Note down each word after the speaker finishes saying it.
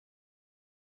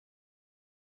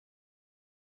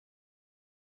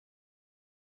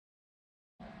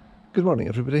Good morning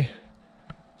everybody.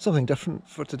 Something different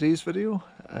for today's video.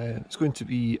 It's going to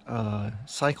be a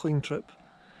cycling trip.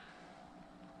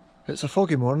 It's a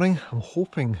foggy morning. I'm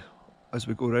hoping as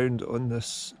we go around on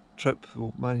this trip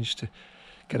we'll manage to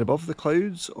get above the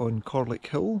clouds on Corlic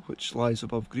Hill, which lies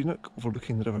above Greenock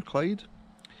overlooking the River Clyde.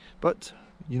 But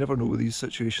you never know with these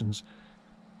situations.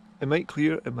 It might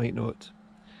clear, it might not.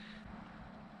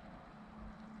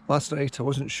 Last night I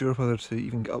wasn't sure whether to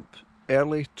even get up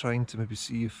early, trying to maybe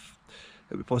see if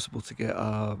it would be possible to get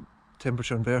a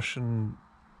temperature inversion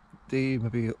day,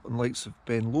 maybe on the likes of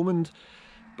Ben Lomond,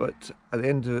 but at the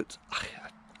end of it,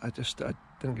 I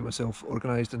didn't get myself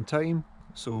organised in time,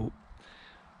 so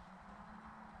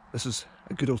this is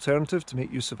a good alternative to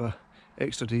make use of a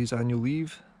extra day's annual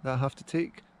leave that I have to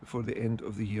take before the end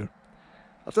of the year.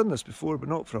 I've done this before, but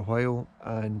not for a while,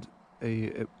 and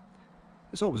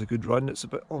it's always a good run. It's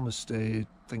about almost, I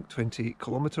think, 28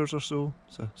 kilometres or so.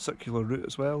 It's a circular route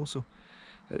as well, so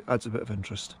it adds a bit of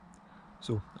interest.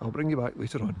 So I'll bring you back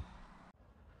later on.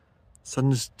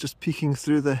 Sun's just peeking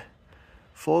through the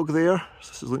fog there, so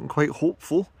this is looking quite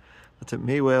hopeful that it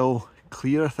may well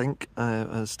clear, I think,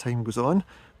 as time goes on.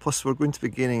 Plus we're going to be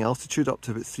gaining altitude up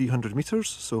to about 300 metres,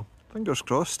 so fingers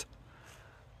crossed.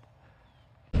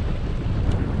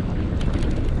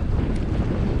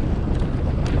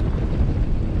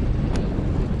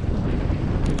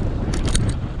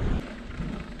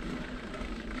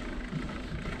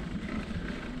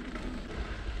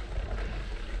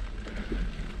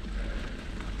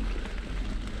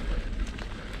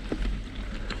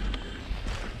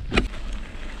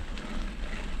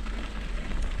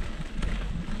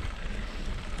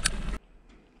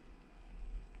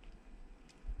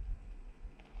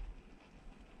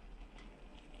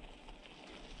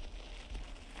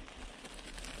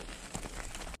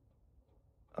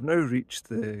 I've now reached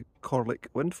the Corlic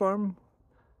wind farm.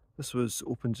 This was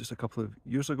opened just a couple of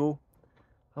years ago.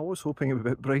 I was hoping it would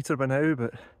be a bit brighter by now,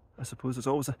 but I suppose there's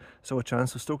always still a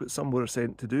chance. We've still got some more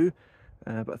ascent to do,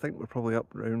 but I think we're probably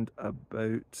up around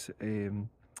about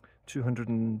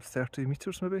 230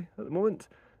 metres maybe at the moment.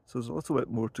 So there's a little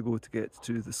bit more to go to get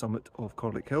to the summit of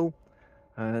Corlic Hill,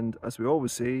 and as we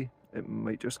always say, it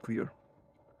might just clear.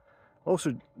 I'll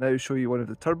also now show you one of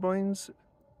the turbines.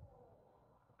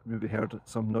 Maybe heard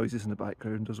some noises in the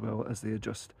background as well as they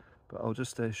adjust, but I'll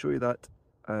just show you that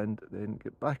and then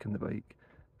get back on the bike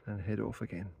and head off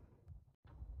again.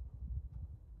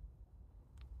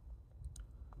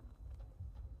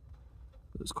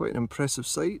 It's quite an impressive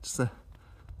sight. The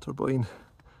turbine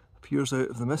appears out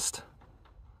of the mist.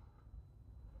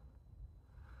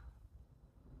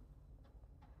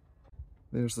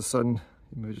 There's the sun,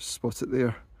 you may just spot it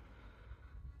there.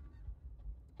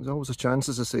 There's always a chance,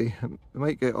 as I say, it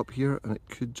might get up here and it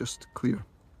could just clear.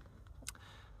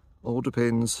 All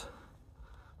depends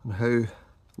on how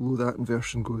low that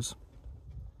inversion goes.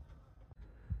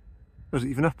 There's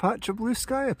even a patch of blue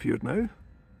sky appeared now.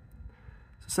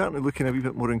 So certainly looking a wee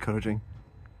bit more encouraging.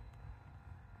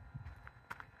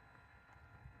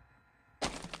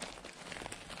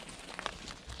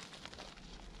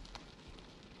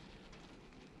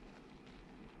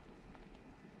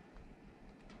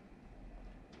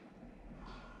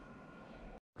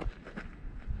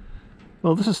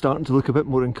 Well, this is starting to look a bit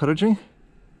more encouraging.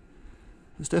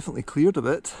 It's definitely cleared a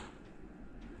bit.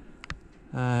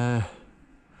 My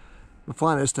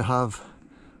plan is to have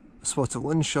a spot of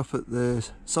lunch up at the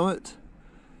summit,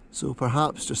 so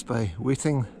perhaps just by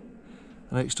waiting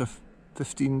an extra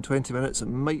 15-20 minutes it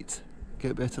might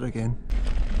get better again.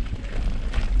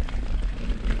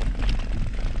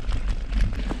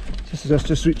 This is us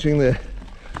just reaching the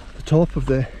top of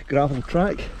the gravel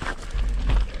track.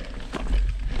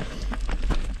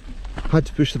 Had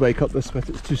to push the bike up this bit,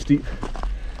 it's too steep.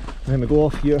 And then we go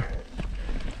off here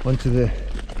onto the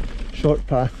short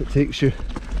path that takes you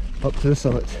up to the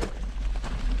summit.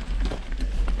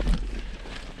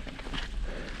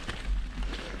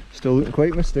 Still looking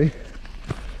quite misty.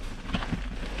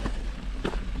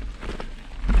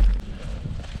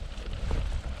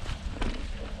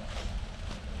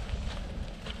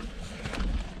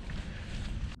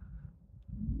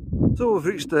 So we've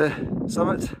reached the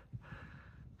summit.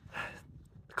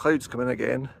 Clouds come in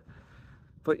again,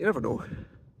 but you never know.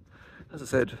 As I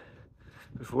said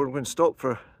before, I'm going to stop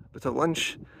for a bit of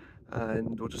lunch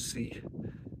and we'll just see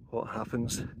what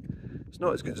happens. It's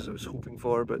not as good as I was hoping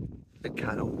for, but it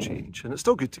can all change, and it's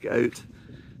still good to get out.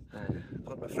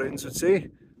 What my friends would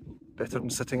say, better than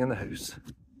sitting in the house.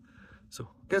 So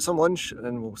get some lunch and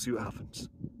then we'll see what happens.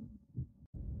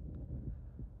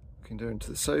 Looking down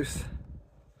to the south,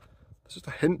 there's just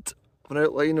a hint of an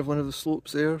outline of one of the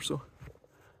slopes there, so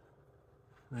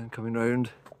and then coming round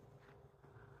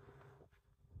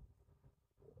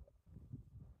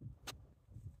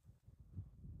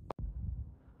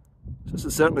So this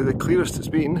is certainly the clearest it's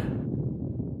been.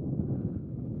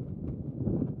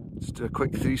 Just do a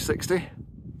quick 360.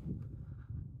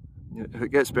 If it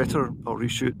gets better, I'll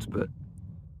reshoot, but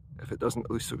if it doesn't,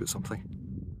 at least we'll get something.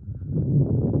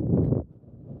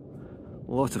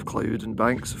 A lot of cloud and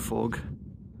banks of fog.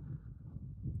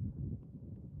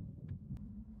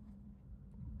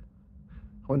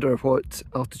 I wonder what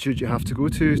altitude you have to go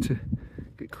to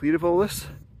get clear of all this.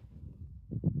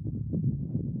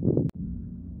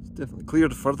 It's definitely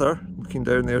cleared further, looking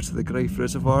down there to the Greif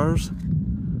reservoirs.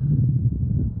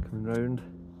 Coming round.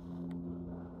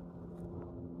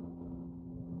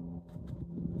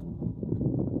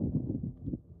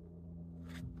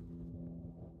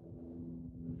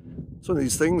 It's one of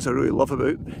these things I really love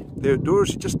about the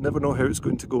outdoors. You just never know how it's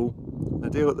going to go. On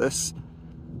a day like this,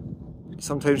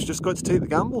 sometimes you just got to take the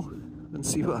gamble and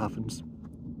see what happens.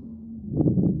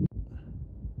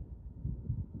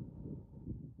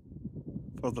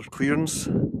 Further clearance,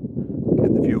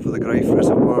 getting the view over the Greif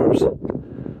reservoirs.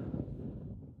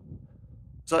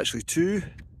 There's actually two,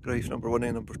 Greif number 1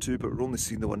 and number 2, but we're only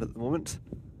seeing the one at the moment.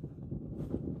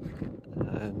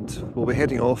 And we'll be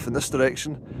heading off in this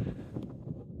direction.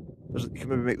 You can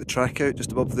maybe make the track out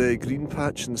just above the green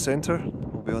patch in the centre.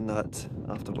 We'll be on that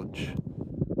after lunch.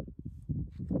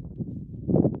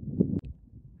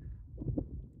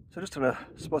 So just on a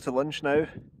spot of lunch now.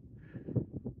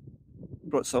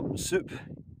 Brought some soup.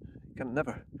 You can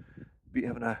never beat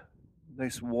having a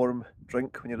nice warm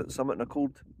drink when you're at the summit on a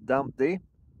cold, damp day.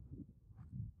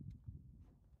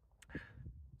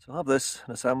 So I'll have this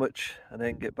and a sandwich and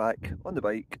then get back on the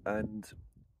bike, and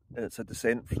it's a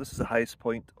descent, for this is the highest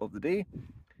point of the day.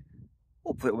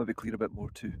 Hopefully it'll maybe clear a bit more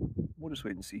too. We'll just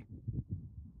wait and see.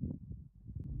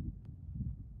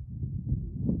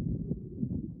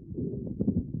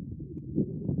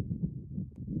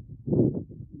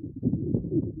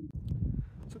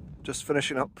 So just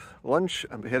finishing up lunch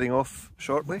and be heading off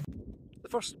shortly. The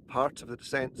first part of the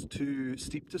descent's too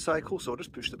steep to cycle, so I'll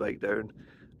just push the bike down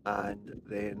and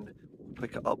then we'll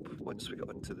pick it up once we get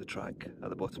onto the track at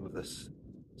the bottom of this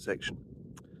section.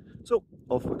 So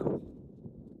off we go.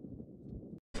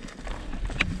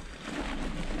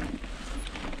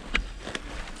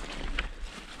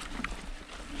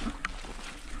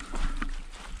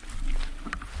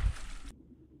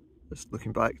 Just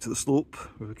looking back to the slope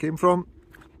where we came from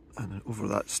and then over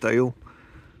that stile,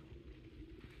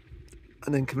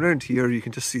 and then coming around here you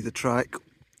can just see the track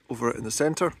over it in the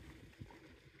centre.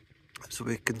 So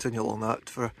we continue along that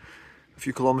for a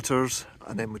few kilometres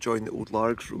and then we join the Old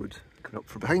Largs Road coming up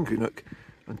from behind Greenock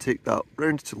and take that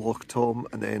round to Loch Tom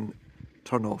and then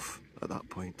turn off at that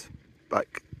point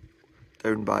back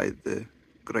down by the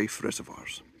Greif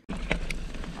reservoirs.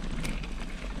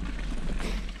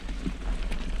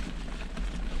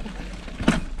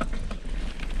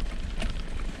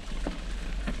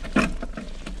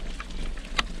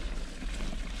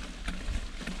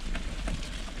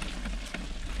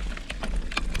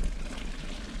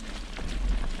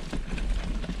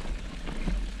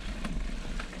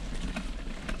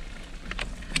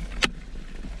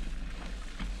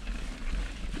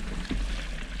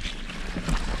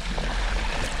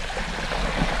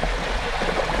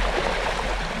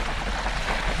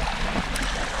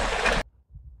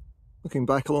 Looking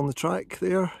back along the track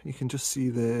there, you can just see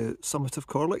the summit of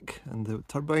Corlic and the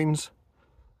turbines.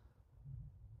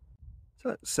 So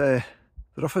that's the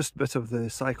roughest bit of the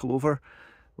cycle over.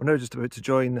 We're now just about to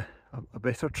join a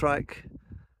better track.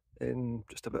 In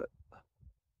just about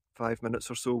 5 minutes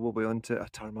or so we'll be onto a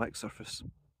tarmac surface.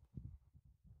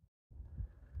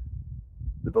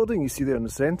 The building you see there in the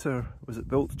centre was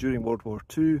built during World War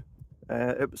II.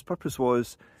 Its purpose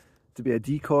was to be a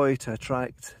decoy to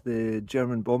attract the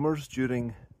German bombers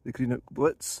during the Greenock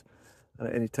Blitz, and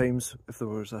at any times if there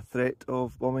was a threat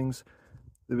of bombings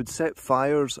they would set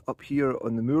fires up here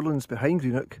on the moorlands behind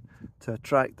Greenock to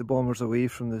attract the bombers away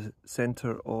from the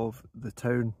centre of the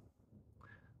town.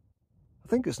 I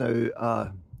think it's now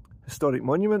a historic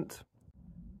monument.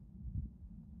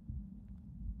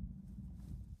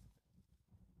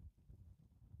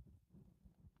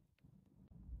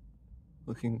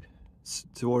 Looking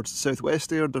towards the southwest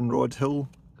there, Dunrod Hill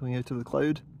coming out of the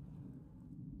cloud.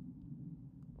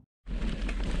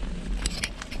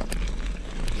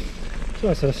 So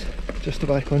that's us, just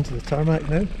back onto the tarmac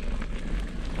now.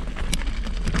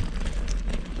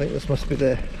 I think this must be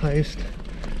the highest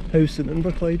house in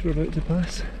Inverclyde we're about to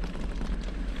pass.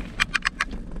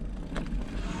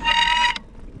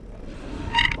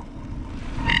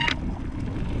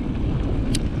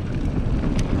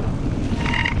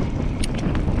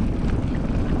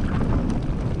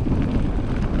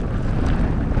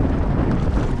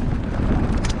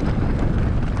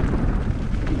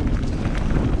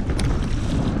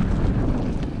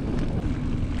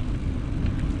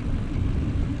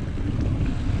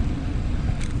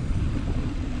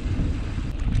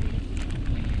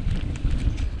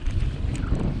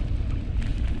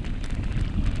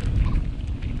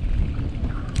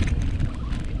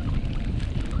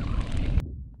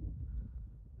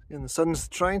 And the sun's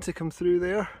trying to come through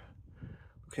there,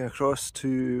 looking across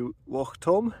to Loch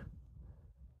Tom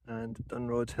and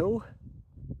Dunrod Hill.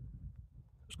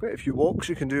 There's quite a few walks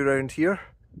you can do around here.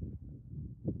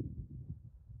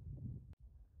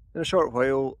 In a short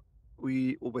while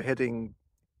we will be heading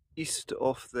east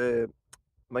off the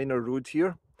minor road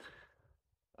here,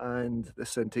 and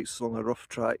this then takes us along a rough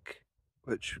track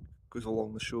which goes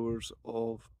along the shores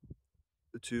of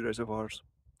the two reservoirs,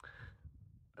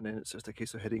 and then it's just a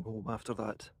case of heading home after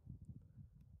that.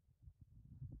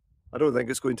 I don't think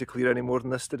it's going to clear any more than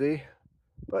this today,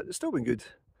 but it's still been good.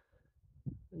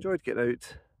 Enjoyed getting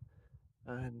out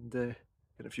and getting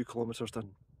a few kilometres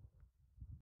done.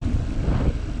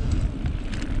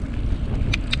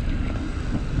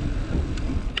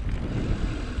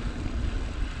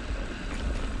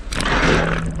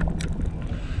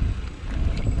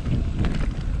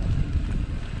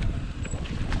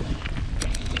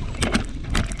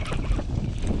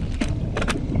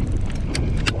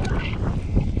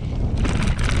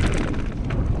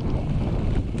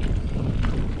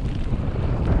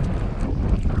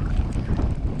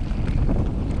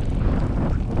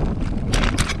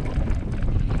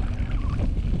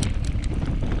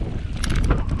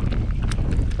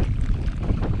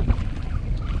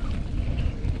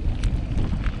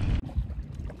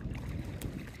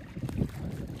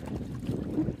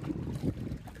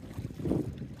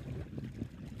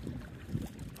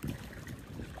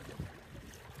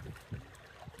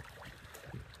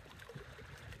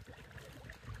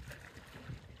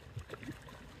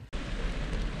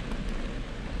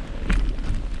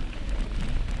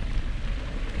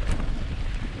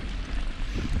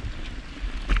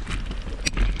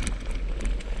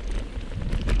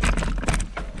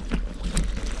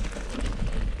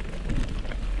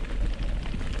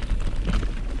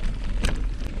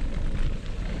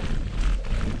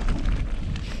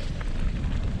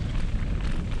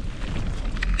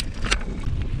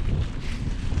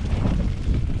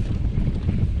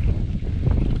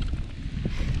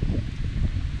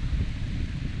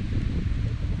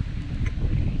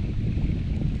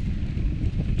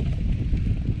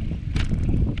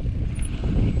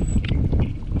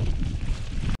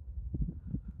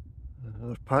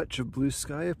 Patch of blue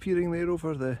sky appearing there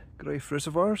over the Grife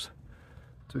reservoirs.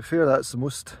 To be fair, that's the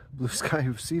most blue sky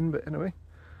we've seen, but anyway,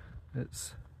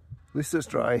 at least it's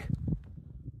dry.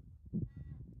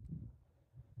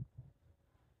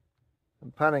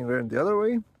 I'm panning round the other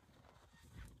way.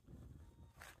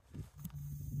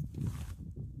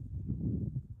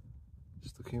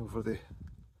 Just looking over the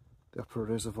upper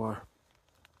reservoir.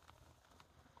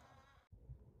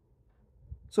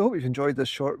 So I hope you've enjoyed this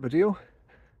short video.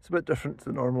 It's a bit different to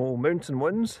the normal mountain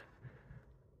ones.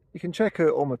 You can check out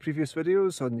all my previous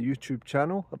videos on the YouTube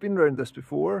channel. I've been around this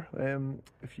before.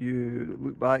 If you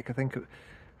look back, I think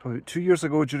probably 2 years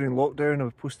ago during lockdown,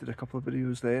 I've posted a couple of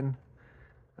videos then.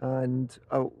 And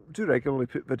I'll do regularly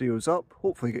put videos up,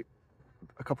 hopefully get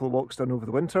a couple of walks done over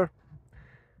the winter.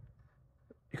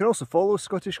 You can also follow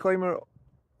Scottish Climber.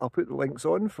 I'll put the links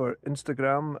on for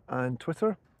Instagram and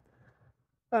Twitter.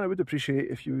 And I would appreciate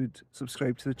if you would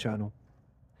subscribe to the channel.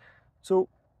 So,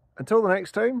 until the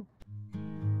next time,